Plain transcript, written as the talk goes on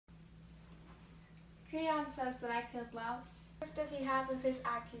Creon says that I killed Laos. What does he have of his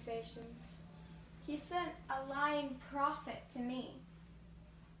accusations? He sent a lying prophet to me.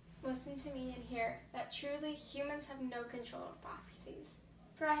 Listen to me and hear that truly humans have no control of prophecies,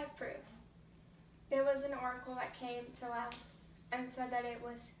 for I have proof. There was an oracle that came to Laos and said that it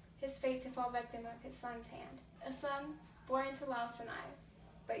was his fate to fall victim of his son's hand, a son born to Laos and I.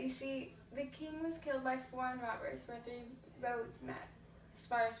 But you see, the king was killed by foreign robbers where 3 roads met, as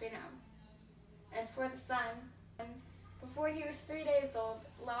far as we know. And for the son, before he was 3 days old,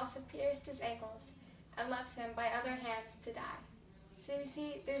 Laos had pierced his ankles and left him by other hands to die. So you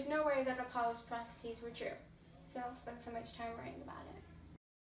see, there's no way that Apollo's prophecies were true, so don't spend so much time worrying about it.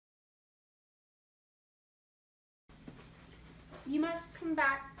 You must come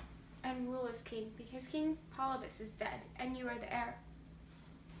back and rule as king, because King Polybus is dead, and you are the heir.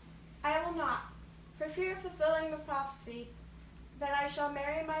 I will not, for fear of fulfilling the prophecy that I shall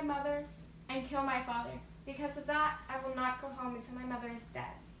marry my mother and kill my father. Because of that, I will not go home until my mother is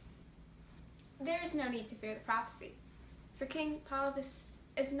dead. There is no need to fear the prophecy, for King Polybus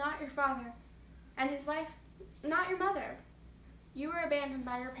is not your father, and his wife not your mother. You were abandoned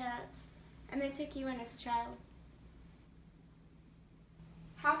by your parents, and they took you in as a child.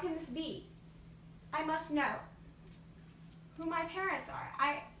 How can this be? I must know who my parents are.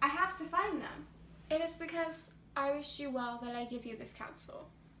 I have to find them. It is because I wish you well that I give you this counsel,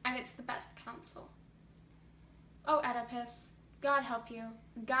 and it's the best counsel. O Oedipus, God help you,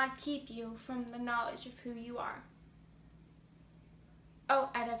 God keep you from the knowledge of who you are. O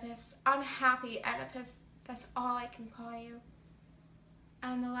Oedipus, unhappy Oedipus, that's all I can call you,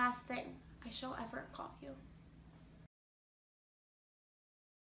 and the last thing I shall ever call you.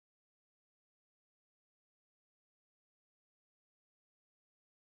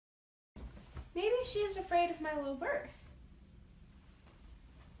 Maybe she is afraid of my low birth.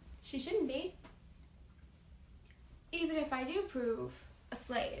 She shouldn't be. Even if I do prove a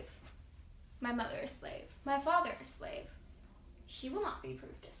slave, my mother a slave, my father a slave, she will not be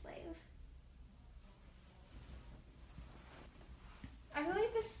proved a slave. I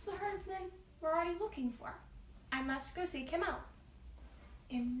believe this is the herdsman we're already looking for. I must go seek him out.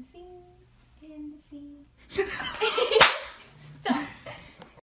 In the sea, in the sea. Stop.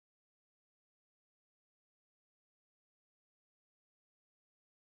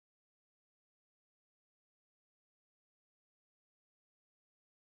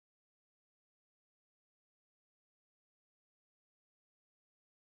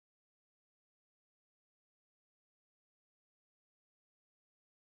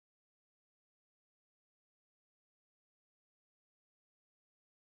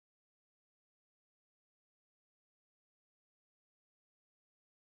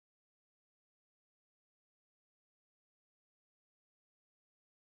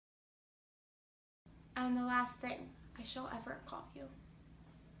 And the last thing I shall ever call you.